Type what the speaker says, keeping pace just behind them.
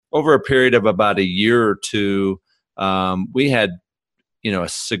over a period of about a year or two, we had, a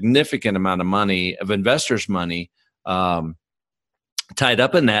significant amount of money, of investors' money, tied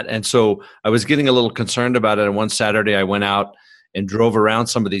up in that. And so I was getting a little concerned about it. And one Saturday I went out and drove around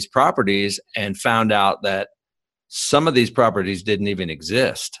some of these properties and found out that some of these properties didn't even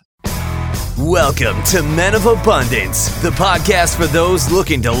exist. Welcome to Men of Abundance, the podcast for those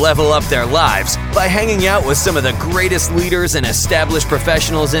looking to level up their lives by hanging out with some of the greatest leaders and established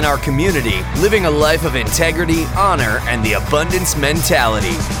professionals in our community, living a life of integrity, honor, and the abundance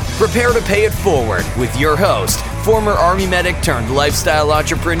mentality. Prepare to pay it forward with your host, former Army medic turned lifestyle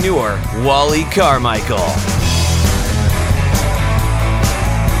entrepreneur, Wally Carmichael.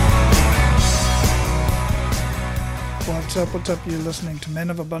 What's up? You're listening to Men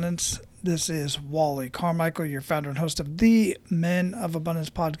of Abundance. This is Wally Carmichael, your founder and host of the Men of Abundance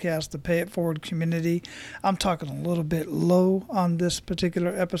podcast, the Pay It Forward community. I'm talking a little bit low on this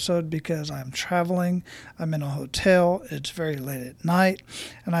particular episode because I'm traveling. I'm in a hotel. It's very late at night,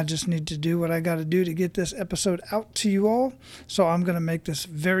 and I just need to do what I got to do to get this episode out to you all. So I'm going to make this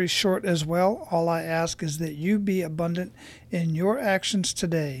very short as well. All I ask is that you be abundant in your actions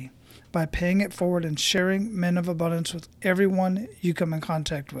today by paying it forward and sharing Men of Abundance with everyone you come in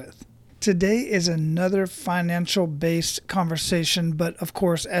contact with. Today is another financial-based conversation, but of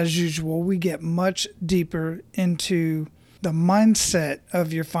course, as usual, we get much deeper into the mindset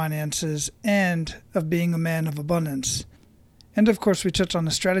of your finances and of being a man of abundance. And of course, we touch on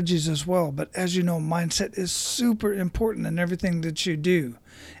the strategies as well, but as you know, mindset is super important in everything that you do.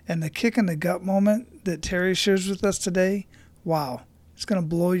 And the kick in the gut moment that Terry shares with us today, wow. It's going to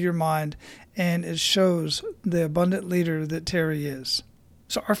blow your mind, and it shows the abundant leader that Terry is.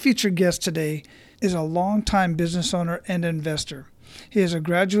 So our featured guest today is a longtime business owner and investor. He is a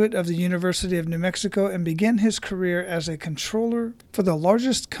graduate of the University of New Mexico and began his career as a controller for the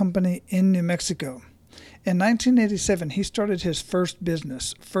largest company in New Mexico. In 1987, he started his first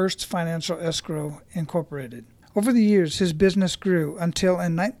business, First Financial Escrow Incorporated. Over the years, his business grew until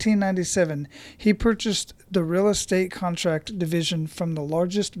in 1997, he purchased the real estate contract division from the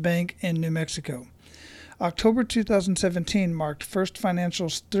largest bank in New Mexico. October 2017 marked First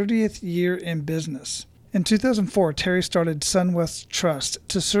Financial's 30th year in business. In 2004, Terry started SunWest Trust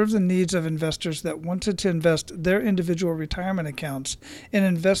to serve the needs of investors that wanted to invest their individual retirement accounts in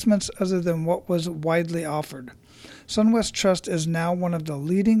investments other than what was widely offered. SunWest Trust is now one of the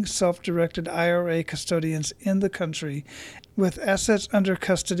leading self-directed IRA custodians in the country, with assets under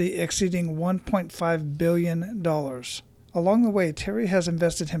custody exceeding $1.5 billion. Along the way, Terry has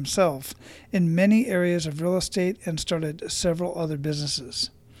invested himself in many areas of real estate and started several other businesses.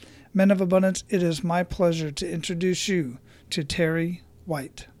 Men of Abundance, it is my pleasure to introduce you to Terry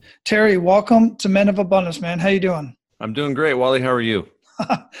White. Terry, welcome to Men of Abundance, man. How you doing? I'm doing great. Wally, how are you?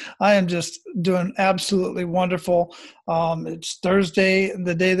 I am just doing absolutely wonderful. It's Thursday,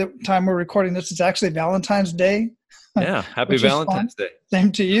 time we're recording this. It's actually Valentine's Day. Yeah, happy Valentine's Day.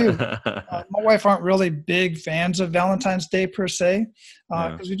 Same to you. My wife aren't really big fans of Valentine's Day per se,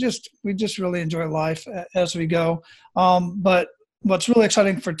 because we just really enjoy life as we go. But what's really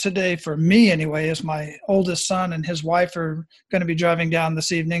exciting for today, for me anyway, is my oldest son and his wife are going to be driving down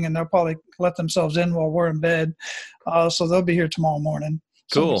this evening, and they'll probably let themselves in while we're in bed. So they'll be here tomorrow morning.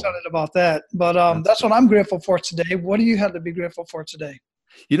 So cool. I'm excited about that. But that's what I'm grateful for today. What do you have to be grateful for today?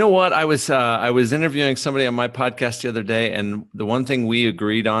 You know what? I was interviewing somebody on my podcast the other day, and the one thing we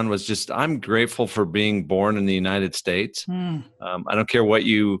agreed on was just I'm grateful for being born in the United States. I don't care what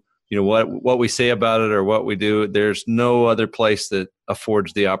what we say about it or what we do. There's no other place that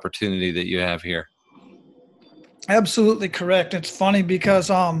affords the opportunity that you have here. Absolutely correct. It's funny because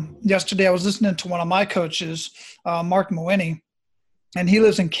yesterday I was listening to one of my coaches, Mark Moini, and he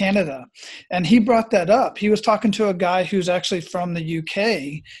lives in Canada. And he brought that up. He was talking to a guy who's actually from the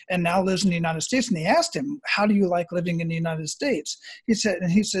UK and now lives in the United States. And he asked him, how do you like living in the United States? He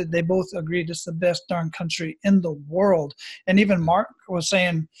said they both agreed it's the best darn country in the world. And even Mark was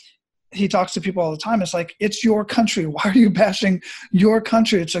saying, he talks to people all the time. It's like, it's your country. Why are you bashing your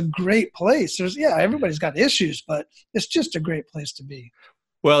country? It's a great place. Everybody's got issues, but it's just a great place to be.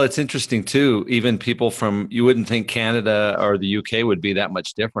 Well, it's interesting too. Even people you wouldn't think Canada or the UK would be that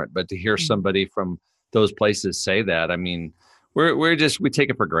much different, but to hear somebody from those places say that, I mean, we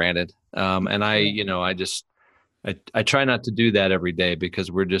take it for granted. And I try not to do that every day because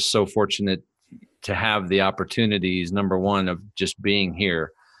we're just so fortunate to have the opportunities, number one, of just being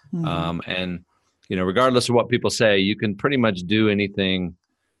here. And regardless of what people say, you can pretty much do anything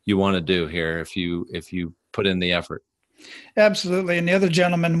you want to do here if you put in the effort. Absolutely. And the other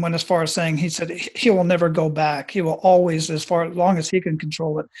gentleman went as far as saying, he said he will never go back. He will always, as long as he can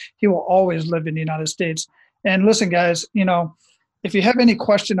control it, he will always live in the United States. And listen, guys, if you have any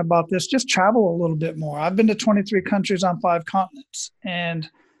question about this, just travel a little bit more. I've been to 23 countries on 5 continents, and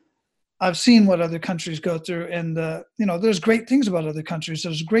I've seen what other countries go through. And, there's great things about other countries.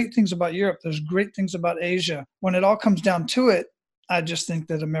 There's great things about Europe. There's great things about Asia. When it all comes down to it, I just think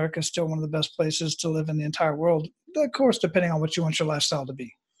that America is still one of the best places to live in the entire world. Of course, depending on what you want your lifestyle to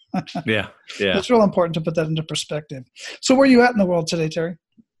be. Yeah. It's real important to put that into perspective. So where are you at in the world today, Terry?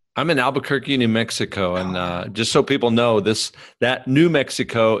 I'm in Albuquerque, New Mexico. And just so people know, that New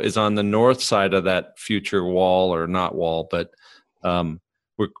Mexico is on the north side of that future wall, or not wall, but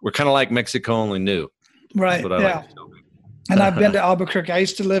we're kind of like Mexico, only new. Right. That's what I like to tell people. And I've been to Albuquerque.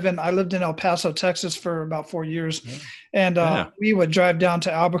 I lived in El Paso, Texas for about 4 years. And we would drive down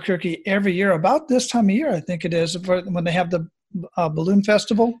to Albuquerque every year, about this time of year, I think it is, when they have the balloon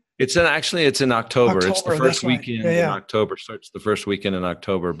festival. It's in October. It's the first weekend in October. Starts the first weekend in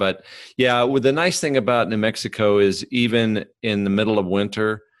October. But yeah, the nice thing about New Mexico is even in the middle of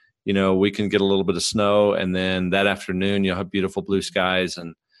winter, we can get a little bit of snow, and then that afternoon you'll have beautiful blue skies.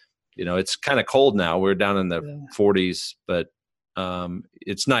 And it's kind of cold now. We're down in the 40s, but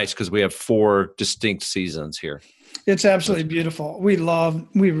it's nice because we have 4 distinct seasons here. It's absolutely beautiful. We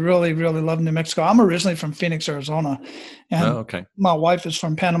really, really love New Mexico. I'm originally from Phoenix, Arizona, and my wife is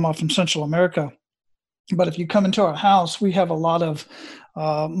from Panama, from Central America. But if you come into our house, we have a lot of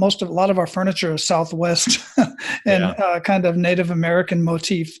our furniture is Southwest and kind of Native American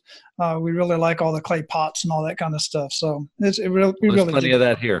motif. We really like all the clay pots and all that kind of stuff. So there's plenty of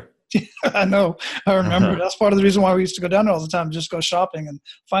that here. I know. I remember. That's part of the reason why we used to go down there all the time, just go shopping and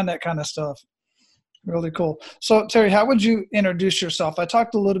find that kind of stuff. Really cool. So, Terry, how would you introduce yourself? I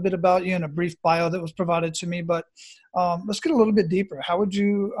talked a little bit about you in a brief bio that was provided to me, but let's get a little bit deeper. How would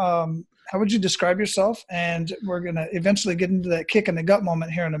you describe yourself? And we're going to eventually get into that kick in the gut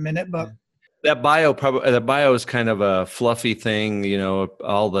moment here in a minute. But that bio is kind of a fluffy thing,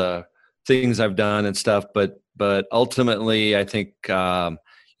 all the things I've done and stuff. But ultimately, I think I'm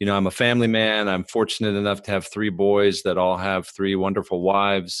a family man. I'm fortunate enough to have 3 boys that all have 3 wonderful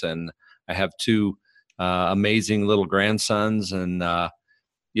wives, and I have 2 amazing little grandsons. And, I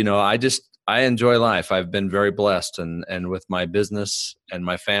enjoy life. I've been very blessed, and with my business and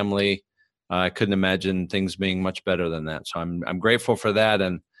my family, I couldn't imagine things being much better than that. So I'm grateful for that.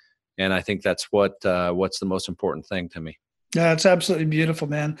 And I think that's what's the most important thing to me. Yeah, it's absolutely beautiful,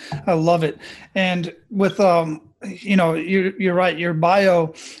 man. I love it. And with, you're right. Your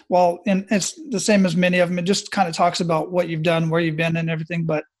bio, and it's the same as many of them. It just kind of talks about what you've done, where you've been and everything.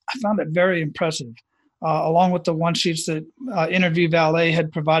 But I found it very impressive, along with the one sheets that Interview Valet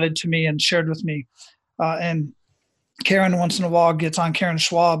had provided to me and shared with me. And Karen once in a while gets on, Karen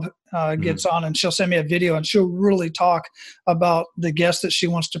Schwab gets on, and she'll send me a video, and she'll really talk about the guest that she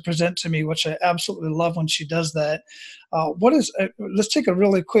wants to present to me, which I absolutely love when she does that. Let's take a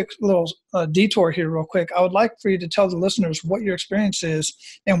really quick little detour here real quick. I would like for you to tell the listeners what your experience is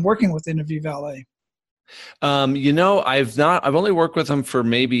in working with Interview Valet. I've only worked with them for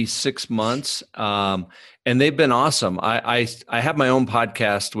maybe 6 months. And they've been awesome. I have my own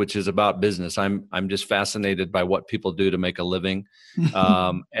podcast, which is about business. I'm just fascinated by what people do to make a living.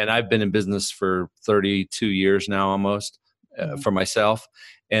 And I've been in business for 32 years now, almost for myself.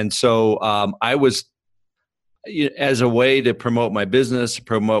 And so, I was, as a way to promote my business,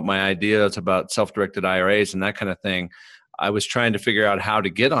 promote my ideas about self-directed IRAs and that kind of thing, I was trying to figure out how to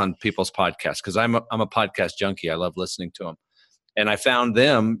get on people's podcasts, because I'm a podcast junkie. I love listening to them. And I found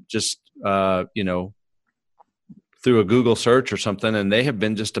them just, through a Google search or something, and they have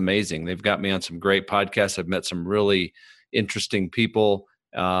been just amazing. They've got me on some great podcasts. I've met some really interesting people.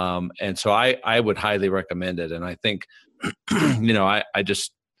 And so I would highly recommend it. And I think,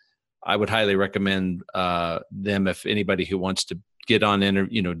 I would highly recommend them if anybody who wants to get on,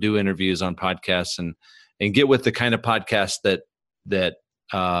 do interviews on podcasts and get with the kind of podcasts that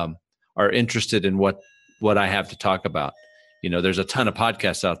are interested in what I have to talk about. There's a ton of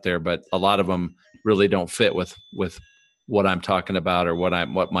podcasts out there, but a lot of them really don't fit with what I'm talking about or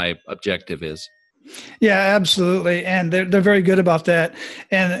what my objective is. Yeah, absolutely. And they're very good about that.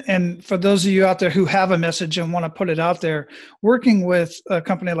 And for those of you out there who have a message and want to put it out there, working with a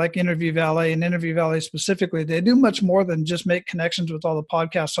company like Interview Valet, and Interview Valet specifically, they do much more than just make connections with all the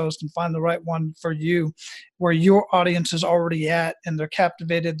podcast hosts and find the right one for you, where your audience is already at and they're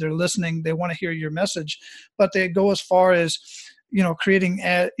captivated, they're listening, they want to hear your message. But they go as far as creating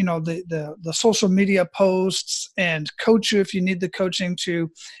the social media posts and coach you if you need the coaching to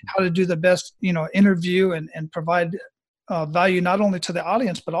how to do the best, interview and provide value not only to the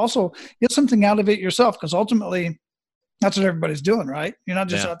audience, but also get something out of it yourself. Because ultimately, that's what everybody's doing, right? You're not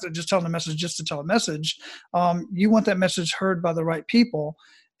just out there just telling a message just to tell a message. You want that message heard by the right people,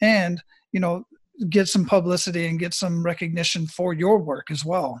 and get some publicity and get some recognition for your work as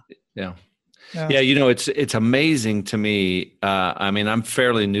well. Yeah. It's amazing to me. I'm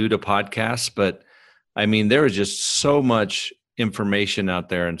fairly new to podcasts, but there is just so much information out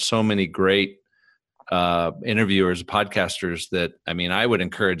there and so many great interviewers, podcasters that I would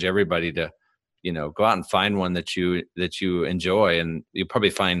encourage everybody to go out and find one that you enjoy, and you'll probably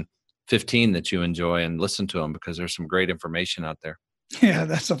find 15 that you enjoy and listen to them, because there's some great information out there. Yeah,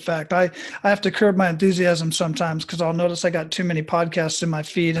 that's a fact. I have to curb my enthusiasm sometimes, because I'll notice I got too many podcasts in my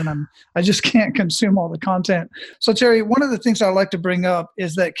feed and I just can't consume all the content. So Terry, one of the things I like to bring up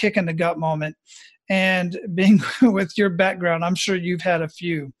is that kick in the gut moment. And being with your background, I'm sure you've had a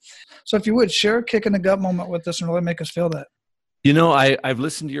few. So if you would share a kick in the gut moment with us and really make us feel that. I've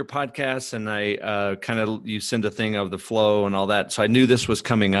listened to your podcast, and you send a thing of the flow and all that. So I knew this was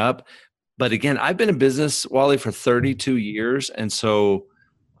coming up. But again, I've been in business, Wally, for 32 years. And so,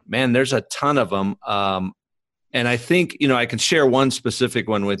 man, there's a ton of them. And I think, I can share one specific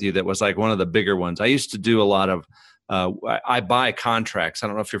one with you that was like one of the bigger ones. I used to do a lot of, I buy contracts. I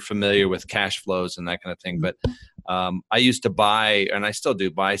don't know if you're familiar with cash flows and that kind of thing, but I used to buy, and I still do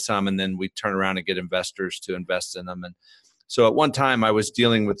buy some, and then we turn around and get investors to invest in them. And so at one time I was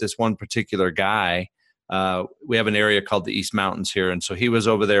dealing with this one particular guy. We have an area called the East Mountains here. And so he was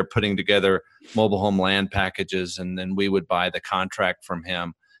over there putting together mobile home land packages, and then we would buy the contract from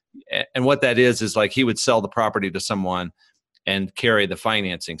him. And what that is like he would sell the property to someone and carry the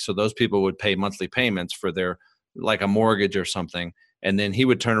financing. So those people would pay monthly payments for their, like a mortgage or something. And then he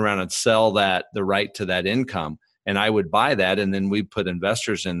would turn around and sell the right to that income. And I would buy that, and then we put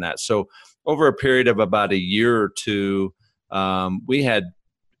investors in that. So over a period of about a year or two, we had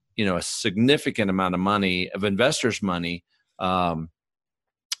a significant amount of money, of investors' money,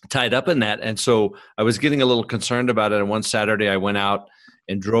 tied up in that. And so I was getting a little concerned about it. And one Saturday I went out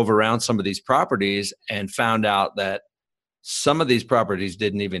and drove around some of these properties and found out that some of these properties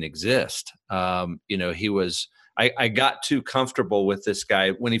didn't even exist. I got too comfortable with this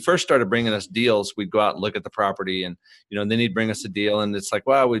guy. When he first started bringing us deals, we'd go out and look at the property, and, then he'd bring us a deal, and it's like,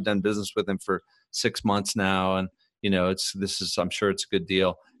 well, we've done business with him for 6 months now. And, I'm sure it's a good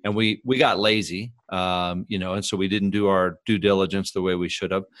deal. And we got lazy, and so we didn't do our due diligence the way we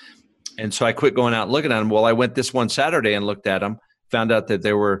should have. And so I quit going out and looking at them. Well, I went this one Saturday and looked at them, found out that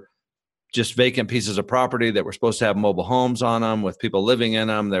there were just vacant pieces of property that were supposed to have mobile homes on them with people living in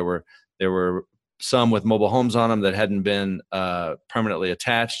them. There were some with mobile homes on them that hadn't been permanently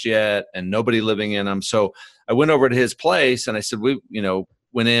attached yet, and nobody living in them. So I went over to his place, and I said, went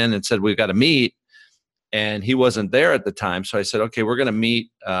in and said, we've got to meet. And he wasn't there at the time. So I said, okay, we're going to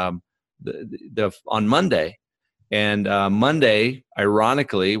meet on Monday. And Monday,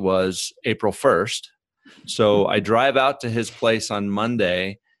 ironically, was April 1st. So I drive out to his place on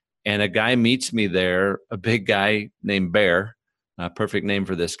Monday, and a guy meets me there, a big guy named Bear, perfect name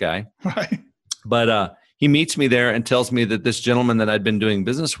for this guy. Right. But he meets me there and tells me that this gentleman that I'd been doing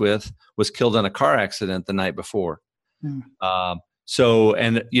business with was killed in a car accident the night before. So,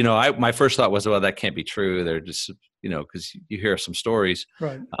 and, my first thought was, well, that can't be true. They're just, because you hear some stories.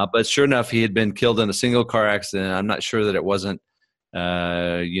 Right. But sure enough, he had been killed in a single car accident. I'm not sure that it wasn't,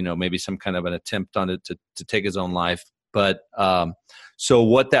 maybe some kind of an attempt on it to take his own life. But so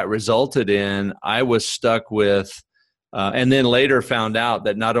what that resulted in, I was stuck with, and then later found out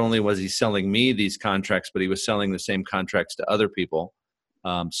that not only was he selling me these contracts, but he was selling the same contracts to other people.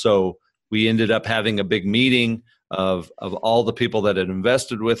 So we ended up having a big meeting of all the people that had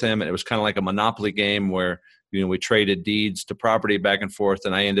invested with him. And it was kind of like a monopoly game where, we traded deeds to property back and forth.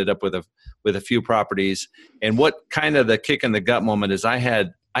 And I ended up with a few properties. And what kind of the kick in the gut moment is I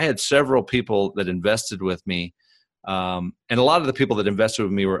had several people that invested with me. And a lot of the people that invested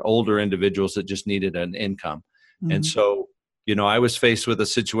with me were older individuals that just needed an income. Mm-hmm. And so, I was faced with a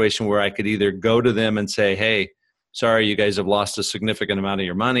situation where I could either go to them and say, hey, sorry, you guys have lost a significant amount of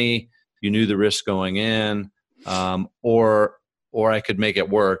your money. You knew the risk going in. Or I could make it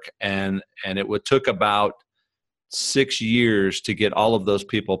work. And it took about 6 years to get all of those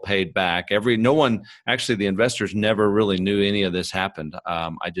people paid back. The investors never really knew any of this happened.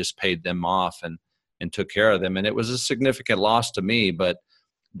 I just paid them off and took care of them. And it was a significant loss to me, but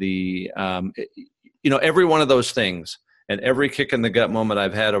every one of those things and every kick in the gut moment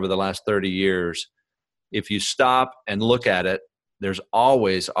I've had over the last 30 years, if you stop and look at it, there's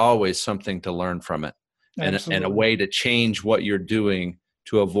always something to learn from it. And a way to change what you're doing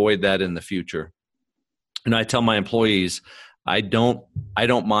to avoid that in the future. And I tell my employees, I don't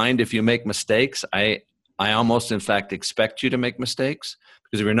mind if you make mistakes. I almost, in fact, expect you to make mistakes,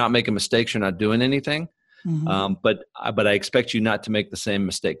 because if you're not making mistakes, you're not doing anything. Mm-hmm. But I expect you not to make the same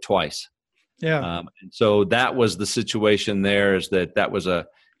mistake twice. Yeah. And so that was the situation there, is that was a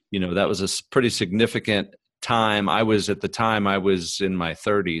pretty significant time. At the time I was in my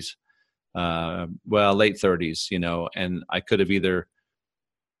 30s, late 30s, and I could have either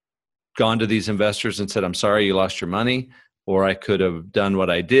gone to these investors and said, I'm sorry you lost your money, or I could have done what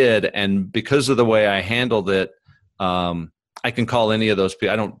I did. And because of the way I handled it, I can call any of those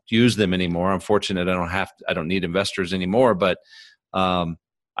people. I don't use them anymore. I'm fortunate I don't need investors anymore, but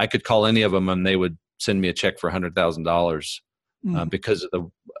I could call any of them and they would send me a check for $100,000 because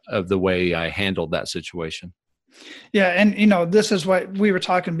of the way I handled that situation. Yeah. And, this is what we were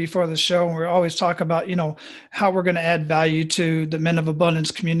talking before the show. And we're always talking about, how we're going to add value to the Men of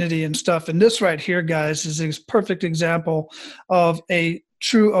Abundance community and stuff. And this right here, guys, is a perfect example of a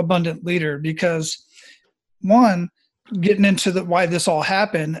true abundant leader, because one, getting into why this all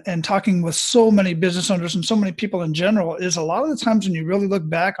happened and talking with so many business owners and so many people in general, is a lot of the times when you really look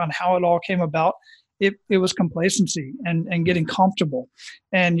back on how it all came about, it was complacency and getting comfortable,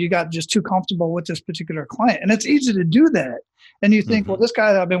 and you got just too comfortable with this particular client. And it's easy to do that. And you think, well, this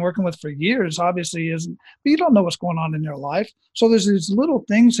guy that I've been working with for years obviously isn't, but you don't know what's going on in their life. So there's these little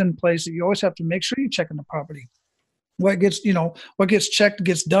things in place that you always have to make sure you check in the property. What gets checked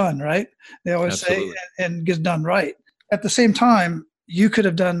gets done, right? They always Absolutely. say, and gets done right. At the same time, you could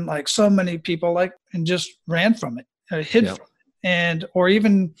have done like so many people, and just ran from it, hid from it, or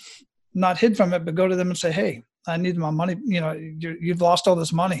even not hid from it, but go to them and say, hey, I need my money. You've lost all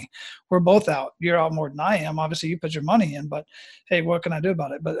this money. We're both out. You're out more than I am. Obviously, you put your money in, but hey, what can I do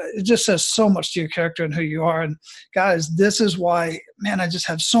about it? But it just says so much to your character and who you are. And guys, this is why, man, I just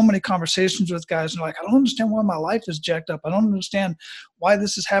have so many conversations with guys, and like, I don't understand why my life is jacked up. I don't understand why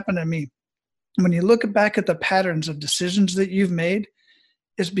this has happened to me. When you look back at the patterns of decisions that you've made,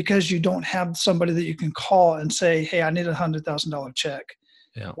 it's because you don't have somebody that you can call and say, hey, I need $100,000 check.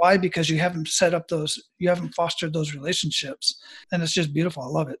 Yeah. Why? Because you haven't you haven't fostered those relationships. And it's just beautiful. I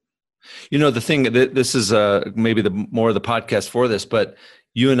love it. The thing that this is maybe the more of the podcast for this, but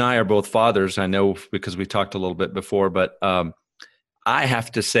you and I are both fathers. I know because we talked a little bit before, but I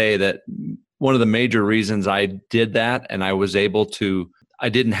have to say that one of the major reasons I did that, and I was able to, I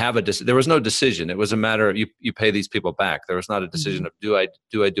didn't have there was no decision. It was a matter of you pay these people back. There was not a decision of do I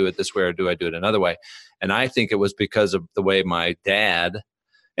do it this way or do I do it another way? And I think it was because of the way my dad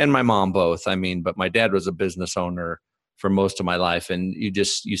and my mom both, but my dad was a business owner for most of my life. And you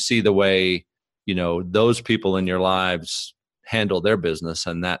see the way, those people in your lives handle their business,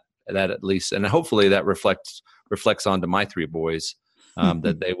 and that at least, and hopefully that reflects onto my three boys,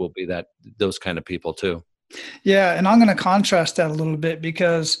 that they will be those kind of people too. Yeah. And I'm going to contrast that a little bit,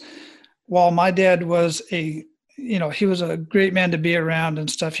 because while my dad was he was a great man to be around and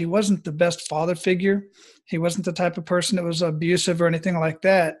stuff, he wasn't the best father figure. He wasn't the type of person that was abusive or anything like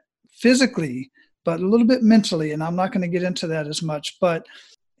that physically, but a little bit mentally. And I'm not going to get into that as much, but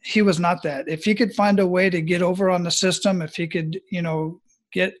he was not that. If he could find a way to get over on the system, if he could,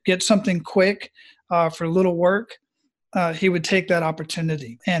 get something quick for little work, he would take that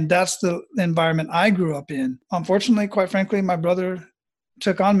opportunity. And that's the environment I grew up in. Unfortunately, quite frankly, my brother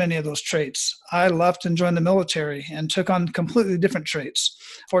took on many of those traits. I left and joined the military and took on completely different traits.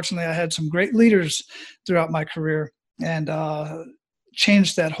 Fortunately, I had some great leaders throughout my career and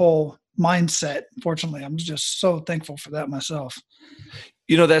changed that whole mindset. Fortunately, I'm just so thankful for that myself.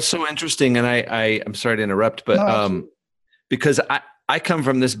 That's so interesting. And I'm sorry to interrupt, but No, because I come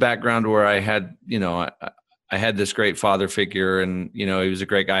from this background where I had, I had this great father figure, and, he was a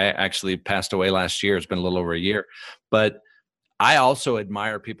great guy. I actually passed away last year. It's been a little over a year, but I also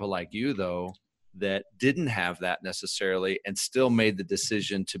admire people like you, though, that didn't have that necessarily and still made the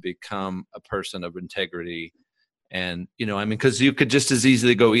decision to become a person of integrity. And, because you could just as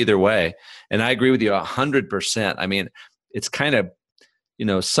easily go either way. And I agree with you 100%. It's kind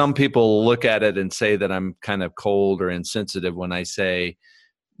of, some people look at it and say that I'm kind of cold or insensitive when I say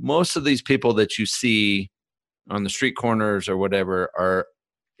most of these people that you see on the street corners or whatever are,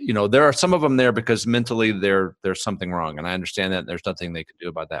 there are some of them there because mentally there's something wrong. And I understand that, and there's nothing they can do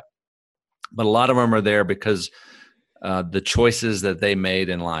about that. But a lot of them are there because the choices that they made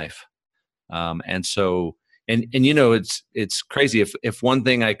in life. And so, and it's crazy. If one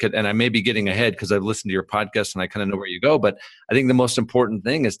thing I could, and I may be getting ahead because I've listened to your podcast and I kind of know where you go, but I think the most important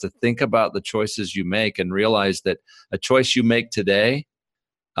thing is to think about the choices you make and realize that a choice you make today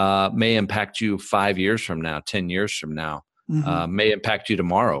may impact you 5 years from now, 10 years from now. May impact you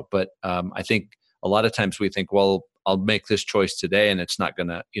tomorrow. But I think a lot of times we think, well, I'll make this choice today and it's not going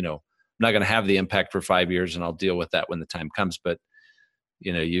to, not going to have the impact for 5 years, and I'll deal with that when the time comes. But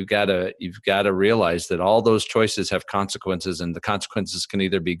you've got to realize that all those choices have consequences, and the consequences can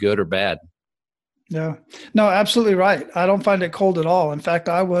either be good or bad. Yeah, no, absolutely right. I don't find it cold at all. In fact,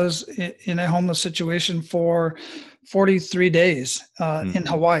 I was in a homeless situation for 43 days in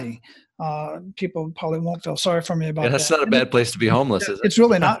Hawaii. People probably won't feel sorry for me about that. That's not a bad place to be homeless, is it? It's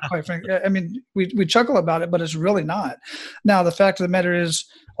really not, quite frankly. I mean, we chuckle about it, but it's really not. Now, the fact of the matter is,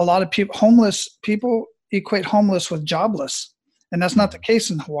 a lot of homeless people equate homeless with jobless. And that's not the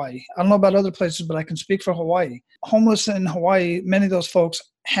case in Hawaii. I don't know about other places, but I can speak for Hawaii. Homeless in Hawaii, many of those folks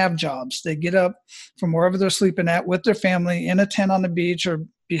have jobs. They get up from wherever they're sleeping at with their family in a tent on the beach or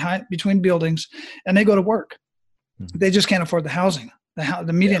between buildings, and they go to work. They just can't afford the housing.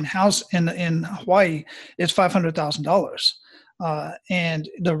 The median house in Hawaii is $500,000, and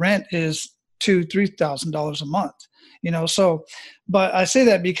the rent is $2,000-$3,000 a month. So, but I say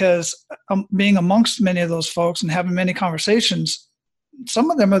that because being amongst many of those folks and having many conversations,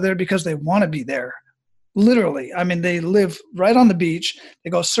 some of them are there because they want to be there. Literally. I mean, they live right on the beach. They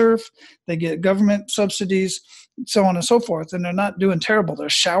go surf. They get government subsidies, so on and so forth. And they're not doing terrible.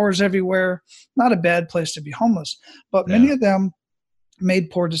 There's showers everywhere. Not a bad place to be homeless. But many of them made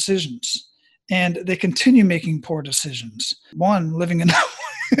poor decisions. And they continue making poor decisions. One, living in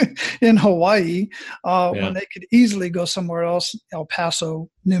Hawaii, when they could easily go somewhere else, El Paso,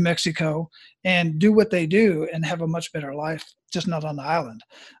 New Mexico, and do what they do and have a much better life, just not on the island.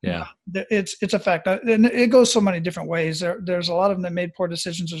 Yeah, it's a fact, and it goes so many different ways. There's a lot of them that made poor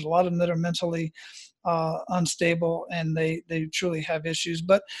decisions. There's a lot of them that are mentally unstable, and they truly have issues.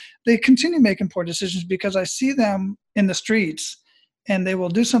 But they continue making poor decisions because I see them in the streets. And they will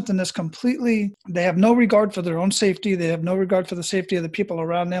do something that's they have no regard for their own safety. They have no regard for the safety of the people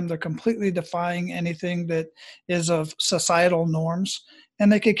around them. They're completely defying anything that is of societal norms,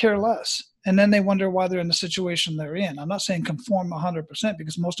 and they could care less. And then they wonder why they're in the situation they're in. I'm not saying conform 100%,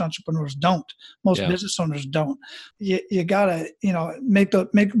 because most entrepreneurs don't. Most business owners don't. You gotta,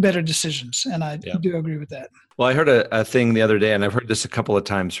 make better decisions. And I do agree with that. Well, I heard a thing the other day, and I've heard this a couple of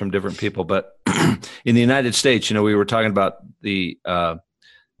times from different people, but in the United States, we were talking about the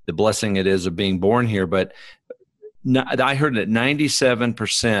blessing it is of being born here, but I heard that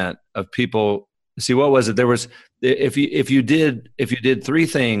 97% of people, see, what was it? There was, if you did three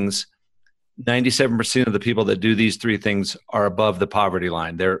things, 97% of the people that do these three things are above the poverty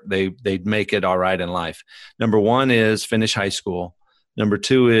line. They make it all right in life. Number one is finish high school. Number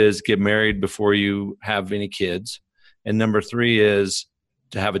two is get married before you have any kids. And number three is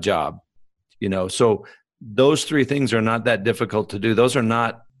to have a job. So those three things are not that difficult to do. Those are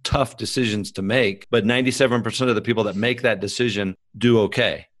not tough decisions to make, but 97% of the people that make that decision do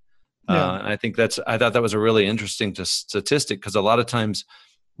okay. And I thought that was a really interesting statistic, because a lot of times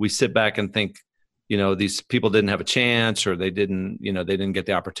we sit back and think, these people didn't have a chance, or they didn't get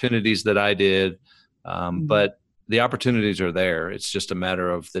the opportunities that I did. But the opportunities are there. It's just a matter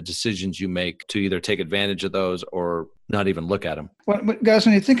of the decisions you make to either take advantage of those or not even look at them. Well, guys,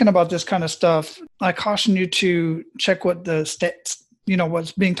 when you're thinking about this kind of stuff, I caution you to check what the stats,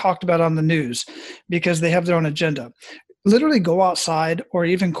 what's being talked about on the news, because they have their own agenda. Literally go outside, or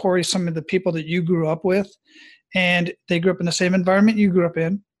even Corey, some of the people that you grew up with, and they grew up in the same environment you grew up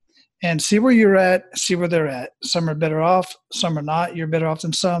in, and see where you're at, see where they're at. Some are better off, some are not. You're better off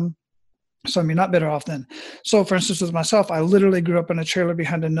than some you're not better off than. So for instance, with myself, I literally grew up in a trailer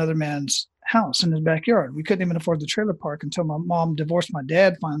behind another man's house in his backyard. We couldn't even afford the trailer park until my mom divorced my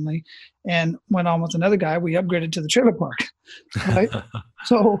dad finally and went on with another guy. We upgraded to the trailer park, right?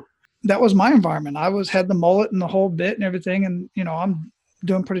 So that was my environment. I had the mullet and the whole bit and everything. And, I'm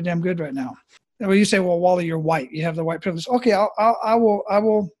doing pretty damn good right now. Well, you say, well, Wally, you're white. You have the white privilege. Okay, I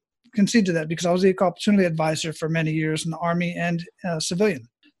will concede to that, because I was the equal opportunity advisor for many years in the Army and civilian.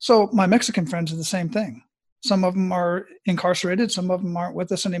 So my Mexican friends are the same thing. Some of them are incarcerated. Some of them aren't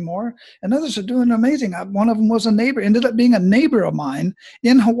with us anymore. And others are doing amazing. One of them was a neighbor, ended up being a neighbor of mine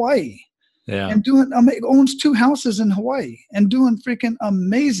in Hawaii. Yeah. And owns 2 houses in Hawaii and doing freaking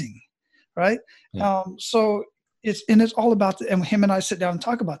amazing. Right. Yeah. So it's all about, and him and I sit down and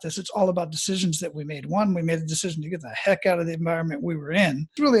talk about this. It's all about decisions that we made. One, we made a decision to get the heck out of the environment we were in.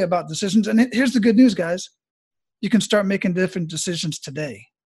 It's really about decisions. And here's the good news, guys. You can start making different decisions today.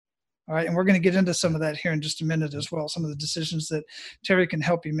 All right. And we're going to get into some of that here in just a minute as well. Some of the decisions that Terry can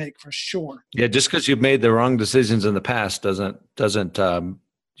help you make for sure. Yeah. Just because you've made the wrong decisions in the past doesn't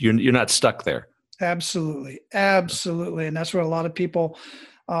you're not stuck there. Absolutely. Absolutely. And that's where a lot of people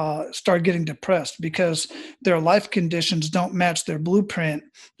start getting depressed because their life conditions don't match their blueprint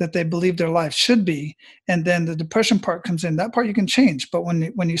that they believe their life should be. And then the depression part comes in. That part you can change. But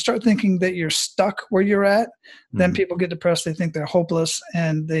when you start thinking that you're stuck where you're at, then people get depressed. They think they're hopeless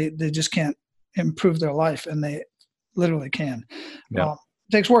and they just can't improve their life, and they literally can. Yeah.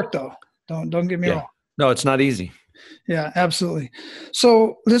 It takes work though. Don't get me wrong. No, it's not easy. Yeah, absolutely.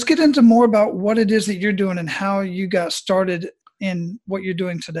 So let's get into more about what it is that you're doing and how you got started in what you're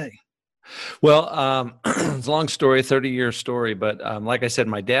doing today. Well, it's a long story, 30-year story. But like I said,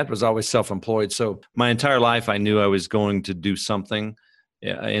 my dad was always self-employed. So my entire life, I knew I was going to do something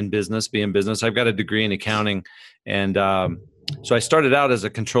in business, be in business. I've got a degree in accounting. And so I started out as a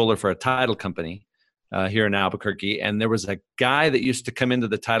controller for a title company here in Albuquerque. And there was a guy that used to come into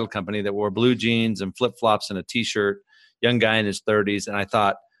the title company that wore blue jeans and flip-flops and a T-shirt, young guy in his 30s. And I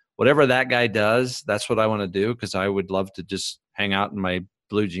thought, whatever that guy does, that's what I want to do, because I would love to just hang out in my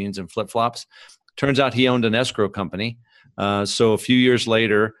blue jeans and flip-flops. Turns out he owned an escrow company. So a few years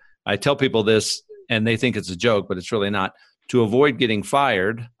later, I tell people this, and they think it's a joke, but it's really not. To avoid getting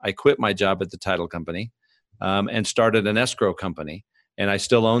fired, I quit my job at the title company and started an escrow company. And I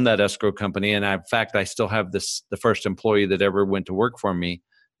still own that escrow company. And in fact, I still have the first employee that ever went to work for me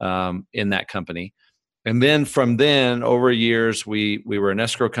in that company. And then from then, over years, we were an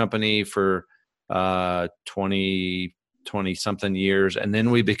escrow company for 20 something years. And then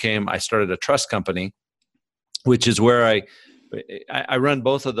I started a trust company, which is where I run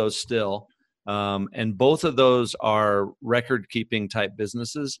both of those still. And both of those are record keeping type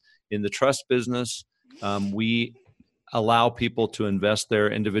businesses. In the trust business, we allow people to invest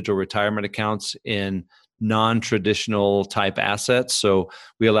their individual retirement accounts in non-traditional type assets. So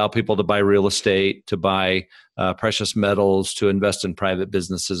we allow people to buy real estate, to buy precious metals, to invest in private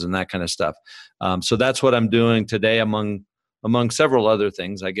businesses and that kind of stuff. So that's what I'm doing today, among several other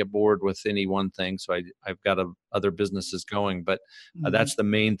things. I get bored with any one thing, so I've got other businesses going, but that's the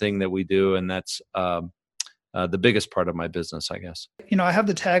main thing that we do, and that's the biggest part of my business, I guess. I have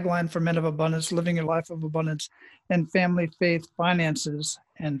the tagline for Men of Abundance: living a life of abundance and family, faith, finances,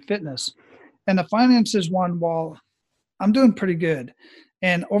 and fitness. And the finances one, while I'm doing pretty good,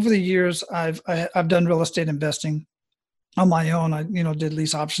 and over the years I've done real estate investing on my own. I did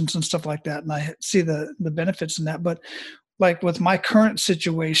lease options and stuff like that, and I see the benefits in that. But like with my current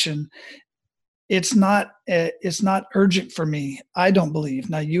situation, it's not urgent for me. I don't believe.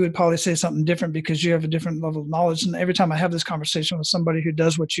 Now, you would probably say something different because you have a different level of knowledge. And every time I have this conversation with somebody who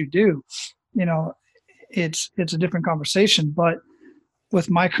does what you do, it's a different conversation. But with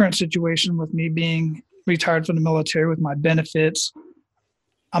my current situation, with me being retired from the military with my benefits,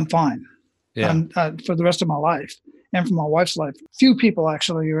 I'm fine. Yeah. For the rest of my life and for my wife's life. Few people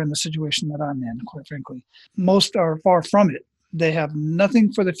actually are in the situation that I'm in, quite frankly. Most are far from it. They have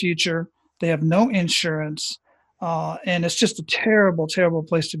nothing for the future. They have no insurance. And it's just a terrible, terrible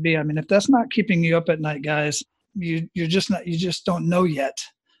place to be. I mean, if that's not keeping you up at night, guys, you just don't know yet.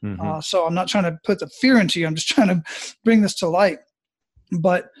 Mm-hmm. So I'm not trying to put the fear into you. I'm just trying to bring this to light.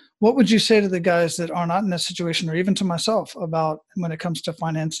 But what would you say to the guys that are not in this situation, or even to myself, about when it comes to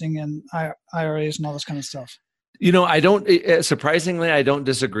financing and IRAs and all this kind of stuff? Surprisingly, I don't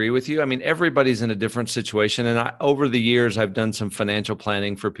disagree with you. I mean, everybody's in a different situation. And over the years, I've done some financial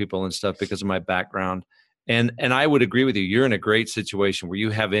planning for people and stuff because of my background. And I would agree with you. You're in a great situation where you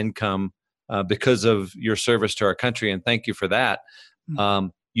have income because of your service to our country. And thank you for that.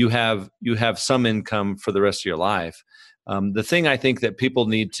 You have some income for the rest of your life. The thing I think that people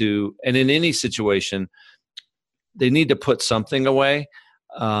need to, and in any situation, they need to put something away.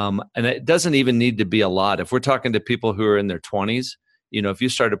 And it doesn't even need to be a lot. If we're talking to people who are in their 20s, if you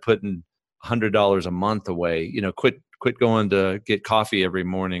started putting $100 a month away, quit going to get coffee every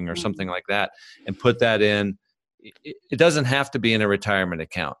morning or something like that, and put that in. It doesn't have to be in a retirement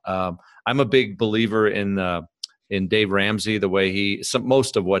account. I'm a big believer in Dave Ramsey, the way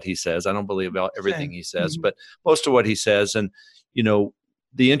most of what he says. I don't believe everything he says, but most of what he says. And,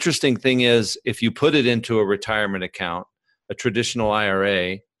 the interesting thing is, if you put it into a retirement account, a traditional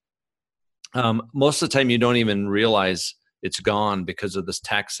IRA, most of the time you don't even realize it's gone because of this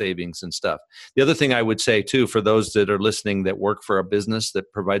tax savings and stuff. The other thing I would say too, for those that are listening that work for a business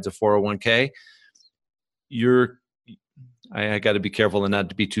that provides a 401k, I got to be careful and not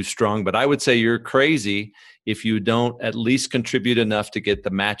to be too strong, but I would say you're crazy if you don't at least contribute enough to get the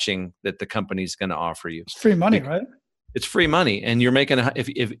matching that the company's going to offer you. It's free money, right? It's free money, and you're making if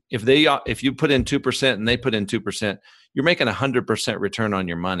you put in 2% and they put in 2%, you're making 100% return on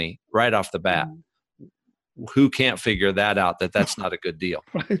your money right off the bat. Who can't figure that out? That's not a good deal,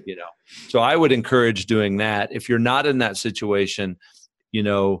 right. So I would encourage doing that. If you're not in that situation,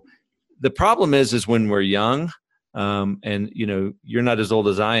 The problem is when we're young, and you're not as old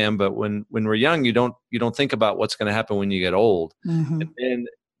as I am, but when we're young, you don't think about what's going to happen when you get old, Mm-hmm. and then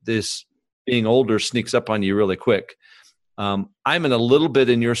this being older sneaks up on you really quick. I'm in a little bit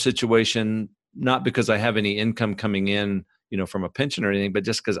in your situation, not because I have any income coming in, from a pension or anything, but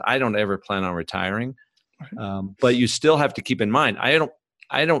just because I don't ever plan on retiring. Right. But you still have to keep in mind, I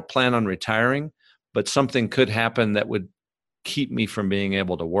don't plan on retiring, but something could happen that would keep me from being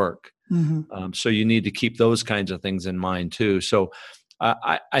able to work. Mm-hmm. So you need to keep those kinds of things in mind too. So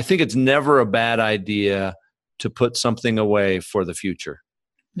I think it's never a bad idea to put something away for the future.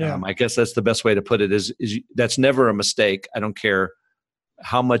 Yeah. I guess that's the best way to put it is that's never a mistake. I don't care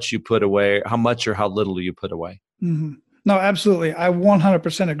how much you put away, how much or how little you put away. Mm-hmm. No, absolutely. I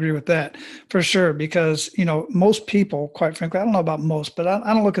 100% agree with that for sure. Because, most people, quite frankly, I don't know about most, but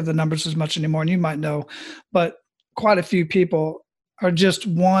I don't look at the numbers as much anymore. And you might know, but quite a few people are just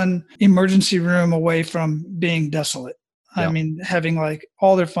one emergency room away from being desolate. I mean, having like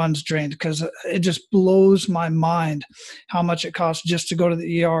all their funds drained, because it just blows my mind how much it costs just to go to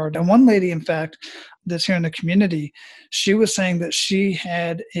the ER. And one lady, in fact, that's here in the community, she was saying that she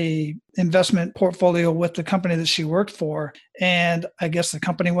had a investment portfolio with the company that she worked for. And I guess the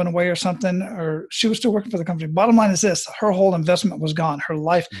company went away or something, or she was still working for the company. Bottom line is this: her whole investment was gone. Her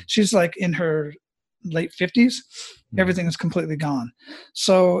life, she's like in her late 50s. Everything is completely gone.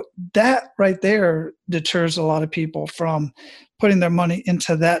 So that right there deters a lot of people from putting their money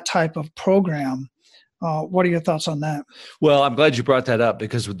into that type of program. What are your thoughts on that? Well, I'm glad you brought that up,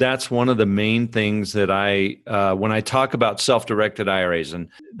 because that's one of the main things that when I talk about self-directed IRAs, and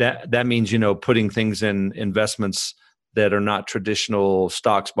that means, putting things in investments that are not traditional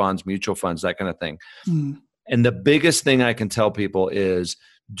stocks, bonds, mutual funds, that kind of thing. Mm. And the biggest thing I can tell people is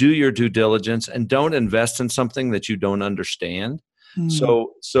do your due diligence and don't invest in something that you don't understand. Mm.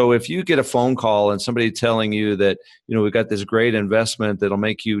 So if you get a phone call and somebody telling you that, we've got this great investment that'll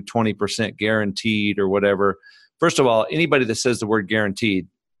make you 20% guaranteed or whatever, first of all, anybody that says the word guaranteed,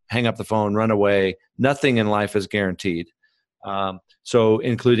 hang up the phone, run away. Nothing in life is guaranteed. So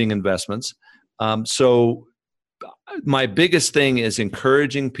including investments. So my biggest thing is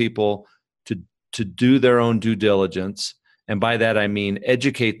encouraging people to do their own due diligence. And by that, I mean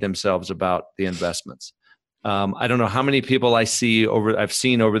educate themselves about the investments. I don't know how many people I've seen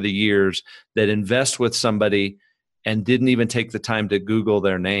over the years that invest with somebody and didn't even take the time to Google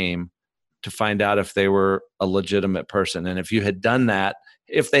their name to find out if they were a legitimate person. And if they had done that,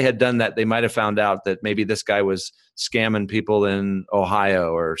 they might have found out that maybe this guy was scamming people in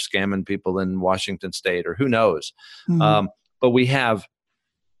Ohio or scamming people in Washington State, or who knows. Mm-hmm. But we have,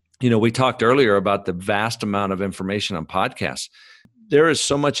 we talked earlier about the vast amount of information on podcasts. There is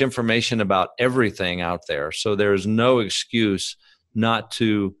so much information about everything out there. So there's no excuse not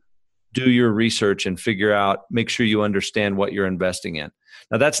to do your research and make sure you understand what you're investing in.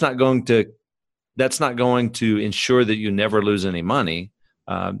 Now, that's not going to ensure that you never lose any money.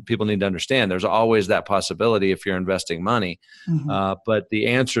 People need to understand there's always that possibility if you're investing money. Mm-hmm. But the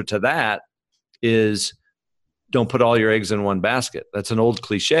answer to that is don't put all your eggs in one basket. That's an old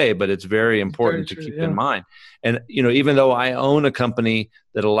cliche, but it's very important to keep in mind. And, even though I own a company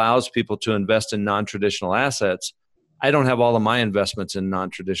that allows people to invest in non-traditional assets, I don't have all of my investments in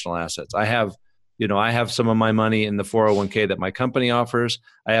non-traditional assets. I have some of my money in the 401k that my company offers.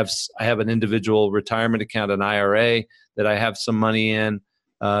 I have an individual retirement account, an IRA, that I have some money in,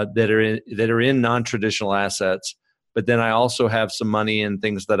 that are in non-traditional assets. But then I also have some money in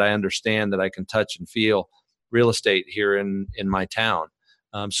things that I understand that I can touch and feel. Real estate here in my town.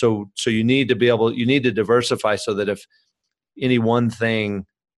 So you need to diversify so that if any one thing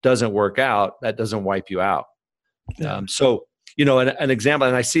doesn't work out, that doesn't wipe you out. Yeah. An example,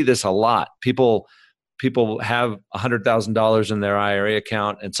 and I see this a lot. People have $100,000 in their IRA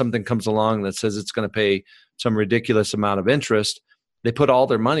account, and something comes along that says it's going to pay some ridiculous amount of interest. They put all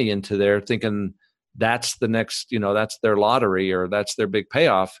their money into there thinking that's the next, that's their lottery or that's their big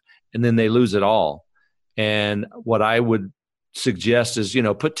payoff, and then they lose it all. And what I would suggest is,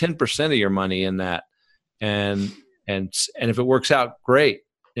 put 10% of your money in that, and if it works out, great.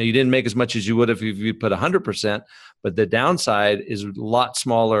 You didn't make as much as you would if you put 100%, but the downside is a lot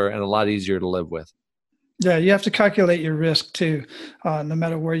smaller and a lot easier to live with. Yeah, you have to calculate your risk too, no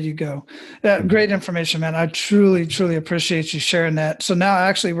matter where you go. Great information, man. I truly, truly appreciate you sharing that. So now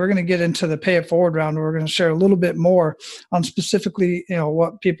actually we're going to get into the pay it forward round, where we're going to share a little bit more on specifically,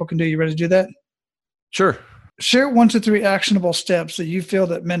 what people can do. You ready to do that? Sure. Share 1 to 3 actionable steps that you feel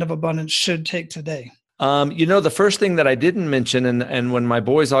that Men of Abundance should take today. The first thing that I didn't mention, and when my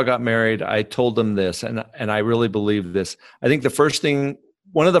boys all got married, I told them this, and I really believe this. I think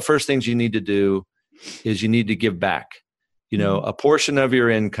one of the first things you need to do is you need to give back. A portion of your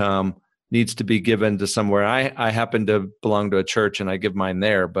income needs to be given to somewhere. I happen to belong to a church, and I give mine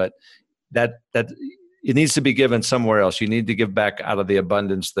there, but that it needs to be given somewhere else. You need to give back out of the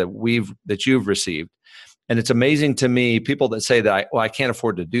abundance that you've received. And it's amazing to me, people that say that I can't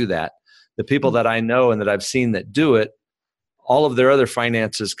afford to do that. The people that I know and that I've seen that do it, all of their other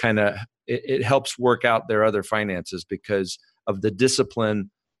finances it helps work out their other finances because of the discipline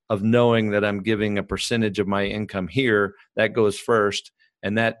of knowing that I'm giving a percentage of my income here, that goes first.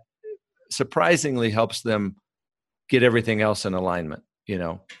 And that surprisingly helps them get everything else in alignment,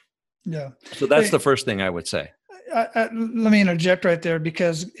 Yeah. So that's the first thing I would say. Let me interject right there,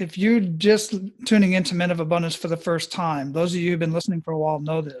 because if you're just tuning into Men of Abundance for the first time, those of you who've been listening for a while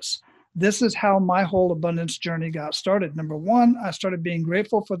know this. This is how my whole abundance journey got started. Number one, I started being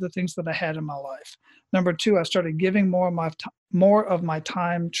grateful for the things that I had in my life. Number two, I started giving more of my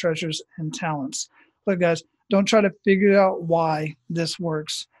time, treasures, and talents. Look, guys, don't try to figure out why this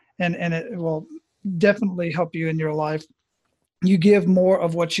works, and it will definitely help you in your life. You give more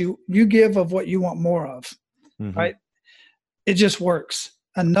of what you give of what you want more of, right? It just works.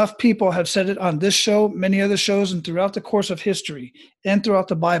 Enough people have said it on this show, many other shows, and throughout the course of history and throughout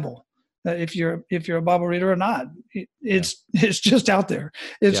the Bible. If you're a Bible reader or not, it's just out there.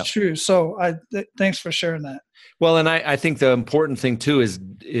 It's true. So thanks for sharing that. Well, and I think the important thing too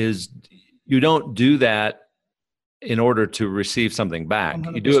is you don't do that in order to receive something back.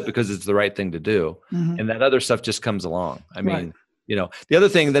 100%. You do it because it's the right thing to do. And that other stuff just comes along. I mean,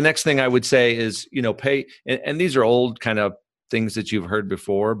 the next thing I would say is, pay, and these are old kind of things that you've heard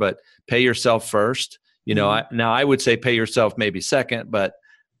before, but pay yourself first. Now I would say pay yourself maybe second, but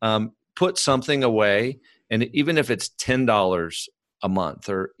put something away. And even if it's $10 a month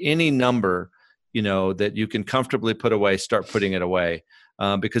or any number, that you can comfortably put away, start putting it away.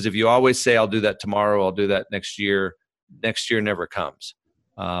 Because if you always say, I'll do that tomorrow, I'll do that next year never comes.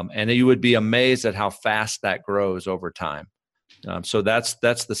 And you would be amazed at how fast that grows over time. So that's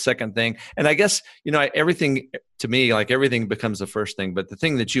the second thing. And I guess, everything to me, like everything becomes the first thing. But the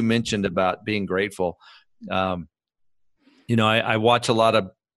thing that you mentioned about being grateful, I watch a lot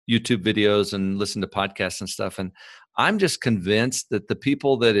of YouTube videos and listen to podcasts and stuff. And I'm just convinced that the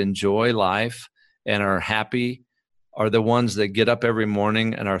people that enjoy life and are happy are the ones that get up every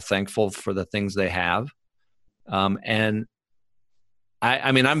morning and are thankful for the things they have. And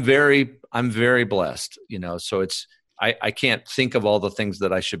I'm very blessed, so I can't think of all the things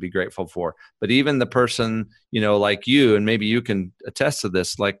that I should be grateful for, but even the person, like you, and maybe you can attest to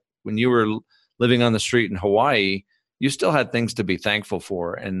this, like when you were living on the street in Hawaii, you still had things to be thankful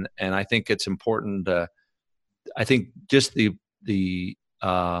for. And I think it's important I think just the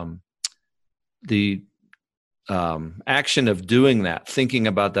action of doing that, thinking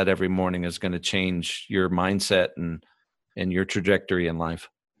about that every morning is going to change your mindset and your trajectory in life.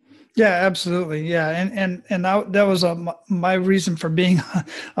 Yeah, absolutely. Yeah. And that was my reason for being,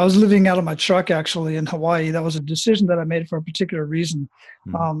 I was living out of my truck actually in Hawaii. That was a decision that I made for a particular reason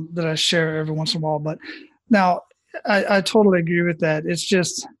that I share every once in a while. But now I totally agree with that. It's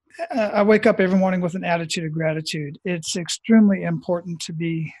just, I wake up every morning with an attitude of gratitude. It's extremely important to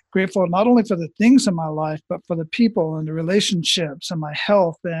be grateful, not only for the things in my life, but for the people and the relationships and my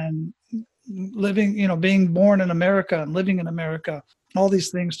health and living, being born in America and living in America. All these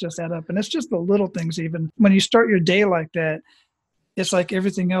things just add up. And it's just the little things. Even when you start your day like that, it's like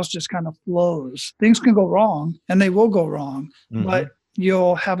everything else just kind of flows. Things can go wrong, and they will go wrong, but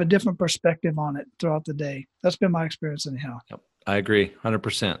you'll have a different perspective on it throughout the day. That's been my experience anyhow. Yep. I agree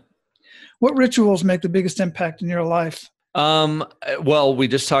 100%. What rituals make the biggest impact in your life? Well, we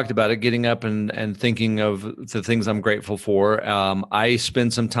just talked about it, getting up and thinking of the things I'm grateful for. I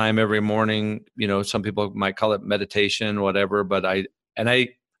spend some time every morning, some people might call it meditation, whatever, but I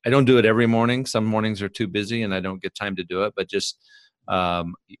don't do it every morning. Some mornings are too busy and I don't get time to do it, but just,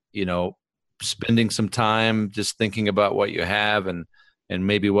 spending some time just thinking about what you have and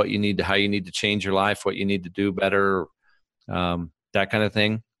maybe how you need to change your life, what you need to do better, that kind of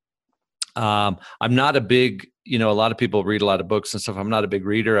thing. I'm not a big, a lot of people read a lot of books and stuff. I'm not a big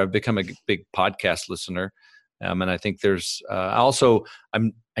reader. I've become a big podcast listener. And I think there's I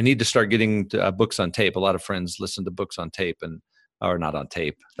need to start getting books on tape. A lot of friends listen to books on tape or not on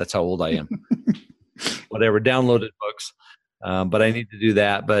tape. That's how old I am. Whatever, downloaded books. But I need to do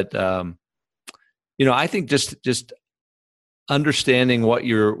that. But, I think just understanding what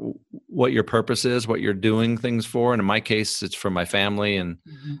your purpose is, what you're doing things for. And in my case, it's for my family. And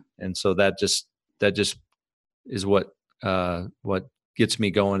so that just is what gets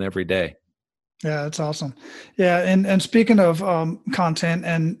me going every day. Yeah, that's awesome. Yeah, and speaking of content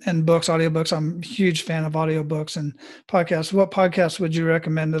and books, audiobooks, I'm a huge fan of audiobooks and podcasts. What podcasts would you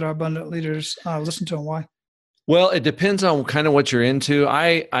recommend that our abundant leaders listen to, and why? Well, it depends on kind of what you're into.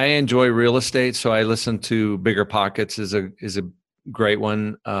 I enjoy real estate, so I listen to Bigger Pockets is a great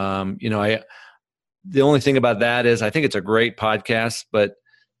one. The only thing about that is I think it's a great podcast, but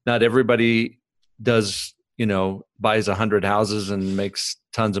not everybody does, buys 100 houses and makes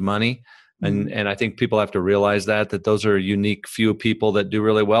tons of money. And I think people have to realize that those are unique few people that do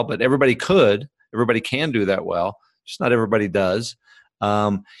really well, but everybody can do that well. Just not everybody does.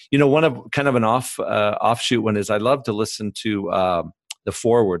 One of kind of an offshoot one is I love to listen to The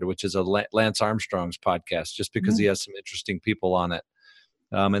Forward, which is a Lance Armstrong's podcast, just because he has some interesting people on it.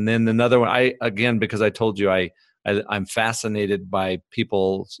 And then another one, because I told you I'm fascinated by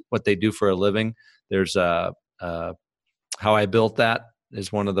people, what they do for a living. There's How I Built That is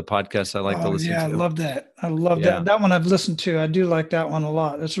one of the podcasts I like to listen to. I love that. I love that. That one I've listened to. I do like that one a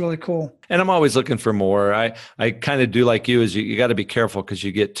lot. It's really cool. And I'm always looking for more. I kind of do like you, is you got to be careful because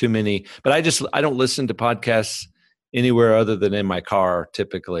you get too many. But I don't listen to podcasts anywhere other than in my car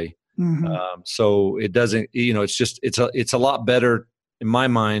typically. So it doesn't, it's a lot better in my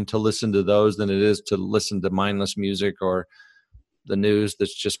mind to listen to those than it is to listen to mindless music or the news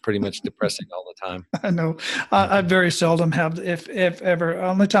that's just pretty much depressing all the time. I know. I very seldom have, if ever,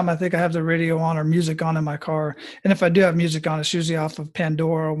 only time I think I have the radio on or music on in my car. And if I do have music on, it's usually off of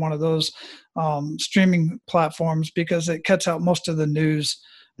Pandora or one of those streaming platforms, because it cuts out most of the news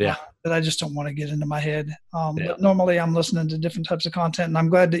that I just don't want to get into my head. But normally I'm listening to different types of content, and I'm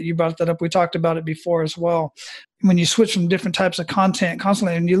glad that you brought that up. We talked about it before as well. When you switch from different types of content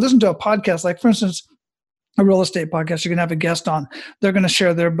constantly, and you listen to a podcast, like for instance, a real estate podcast, you're going to have a guest on. They're going to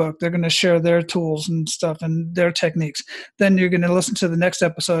share their book. They're going to share their tools and stuff and their techniques. Then you're going to listen to the next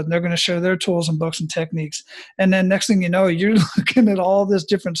episode, and they're going to share their tools and books and techniques. And then next thing you know, you're looking at all this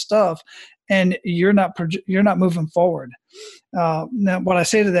different stuff, and you're not moving forward. Now, what I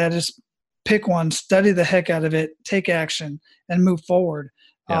say to that is pick one, study the heck out of it, take action, and move forward.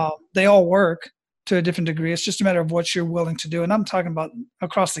 They all work to a different degree. It's just a matter of what you're willing to do. And I'm talking about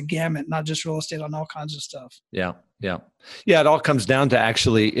across the gamut, not just real estate, on all kinds of stuff. Yeah. It all comes down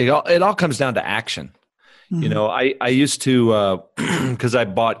to it all comes down to action. I used to, cause I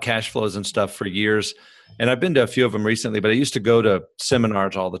bought cash flows and stuff for years, and I've been to a few of them recently, but I used to go to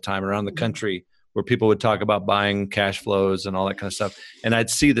seminars all the time around the country where people would talk about buying cash flows and all that kind of stuff. And I'd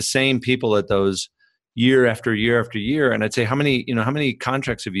see the same people at those year after year after year. And I'd say, how many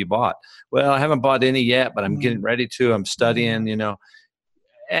contracts have you bought? Well, I haven't bought any yet, but I'm getting ready to. I'm studying,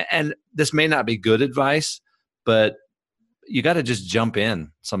 and this may not be good advice, but you got to just jump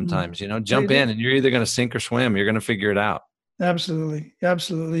in sometimes, jump in, and you're either going to sink or swim. You're going to figure it out. Absolutely.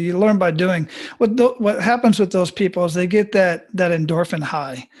 You learn by doing. What happens with those people is they get that endorphin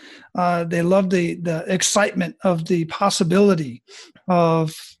high. They love the excitement of the possibility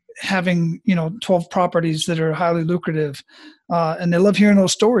of having 12 properties that are highly lucrative, and they love hearing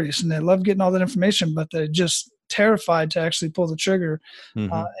those stories, and they love getting all that information, but they're just terrified to actually pull the trigger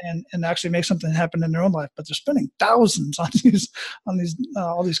and actually make something happen in their own life. But they're spending thousands on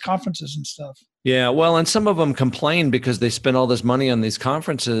all these conferences and stuff. Yeah, well, and some of them complain because they spend all this money on these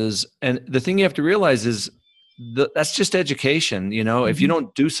conferences, and the thing you have to realize is that's just education. If you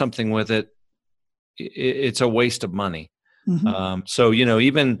don't do something with it, it's a waste of money. So,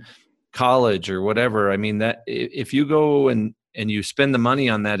 even college or whatever, I mean, that if you go and you spend the money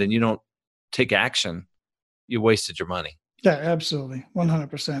on that and you don't take action, you wasted your money. Yeah, absolutely.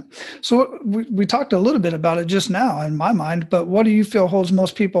 100%. So we talked a little bit about it just now in my mind, but what do you feel holds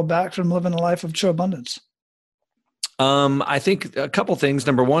most people back from living a life of true abundance? I think a couple things.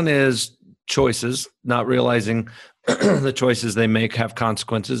 Number one is choices, not realizing the choices they make have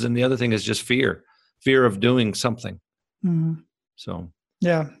consequences. And the other thing is just fear of doing something. So,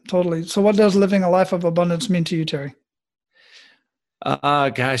 yeah, totally. So what does living a life of abundance mean to you, Terry?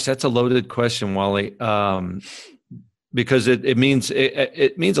 Gosh, that's a loaded question, Wally. Because it means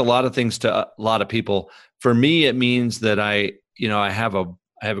a lot of things to a lot of people. For me, it means that I have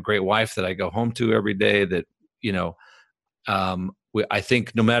a great wife that I go home to every day, that, I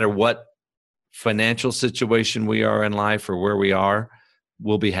think no matter what financial situation we are in life or where we are,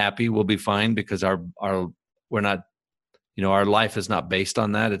 we'll be happy, we'll be fine, because we're not, our life is not based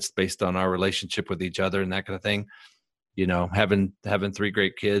on that. It's based on our relationship with each other and that kind of thing. Having 3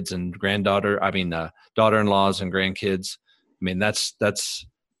 great kids and daughter-in-laws and grandkids. I mean, that's,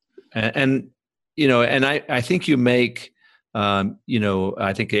 and I think you make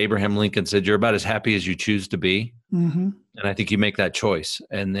I think Abraham Lincoln said, "You're about as happy as you choose to be." Mm-hmm. And I think you make that choice.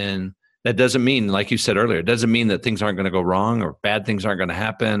 And then that doesn't mean, like you said earlier, it doesn't mean that things aren't going to go wrong or bad things aren't going to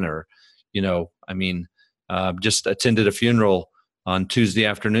happen. Or, just attended a funeral on Tuesday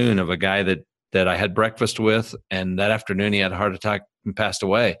afternoon of a guy that I had breakfast with. And that afternoon he had a heart attack and passed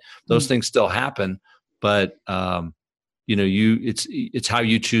away. Those things still happen, but it's how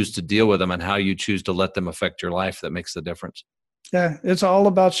you choose to deal with them and how you choose to let them affect your life that makes the difference. Yeah, it's all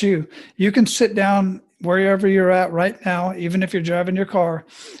about you. You can sit down wherever you're at right now, even if you're driving your car,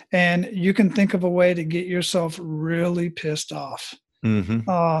 and you can think of a way to get yourself really pissed off.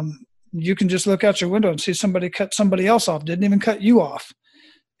 Mm-hmm. You can just look out your window and see somebody cut somebody else off, didn't even cut you off,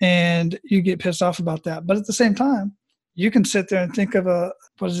 and you get pissed off about that. But at the same time, you can sit there and think of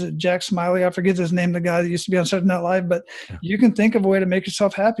Jack Smiley? I forget his name, the guy that used to be on Saturday Night Live, but you can think of a way to make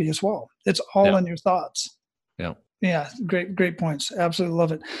yourself happy as well. It's all in your thoughts. Yeah. Yeah, great points. Absolutely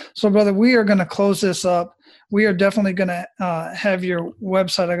love it. So, brother, we are going to close this up. We are definitely going to have your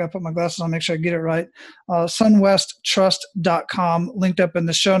website. I got to put my glasses on, make sure I get it right. SunwestTrust.com linked up in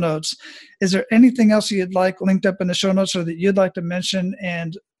the show notes. Is there anything else you'd like linked up in the show notes or that you'd like to mention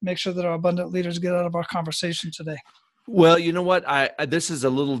and make sure that our abundant leaders get out of our conversation today? Well, you know what? This is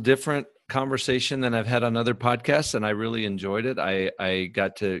a little different conversation than I've had on other podcasts, and I really enjoyed it. I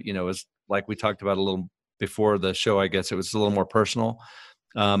got to, it was like we talked about a little before the show, I guess it was a little more personal.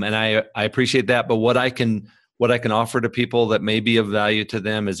 And I appreciate that. But what I can offer to people that may be of value to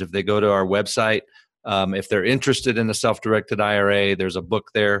them is if they go to our website, if they're interested in a self-directed IRA, there's a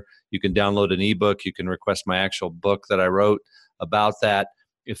book there. You can download an ebook. You can request my actual book that I wrote about that.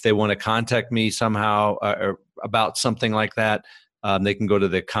 If they want to contact me somehow or about something like that, they can go to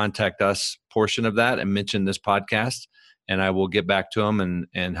the contact us portion of that and mention this podcast, and I will get back to them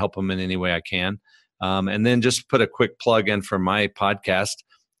and help them in any way I can. And then just put a quick plug in for my podcast.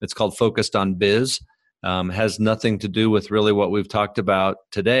 It's called Focused on Biz. Has nothing to do with really what we've talked about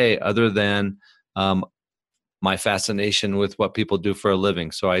today, other than my fascination with what people do for a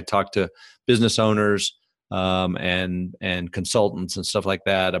living. So I talk to business owners and consultants and stuff like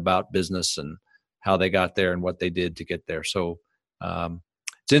that about business and how they got there and what they did to get there. So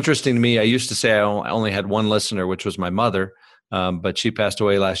it's interesting to me. I used to say I only had one listener, which was my mother. But she passed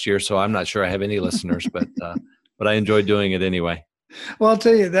away last year, so I'm not sure I have any listeners, but I enjoy doing it anyway. Well, I'll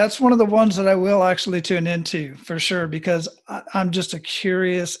tell you, that's one of the ones that I will actually tune into for sure, because I'm just a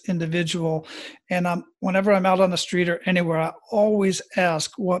curious individual. And whenever I'm out on the street or anywhere, I always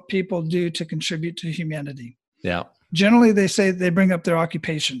ask what people do to contribute to humanity. Yeah. Generally, they say they bring up their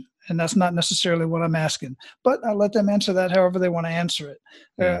occupation. And that's not necessarily what I'm asking, but I let them answer that however they want to answer it.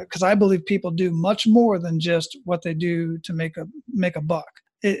 Because I believe people do much more than just what they do to make a buck.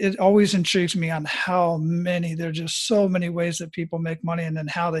 It always intrigues me on how there's just so many ways that people make money, and then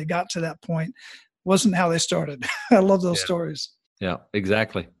how they got to that point wasn't how they started. I love those stories. Yeah,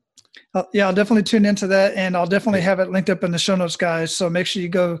 exactly. I'll definitely tune into that, and I'll definitely have it linked up in the show notes, guys. So make sure you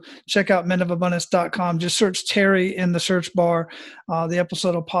go check out menofabundance.com. Just search Terry in the search bar. The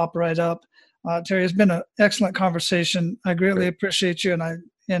episode will pop right up. Terry, it's been an excellent conversation. I greatly appreciate you,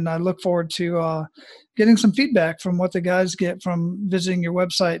 and I look forward to getting some feedback from what the guys get from visiting your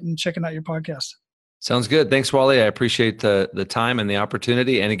website and checking out your podcast. Sounds good. Thanks, Wally. I appreciate the time and the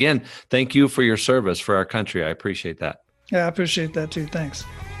opportunity. And again, thank you for your service for our country. I appreciate that. Yeah, I appreciate that too. Thanks.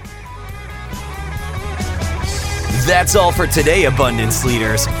 That's all for today, Abundance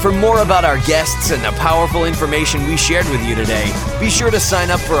Leaders. For more about our guests and the powerful information we shared with you today, be sure to sign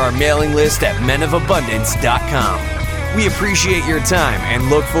up for our mailing list at menofabundance.com. We appreciate your time and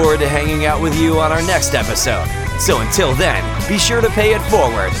look forward to hanging out with you on our next episode. So until then, be sure to pay it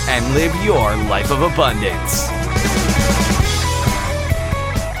forward and live your life of abundance.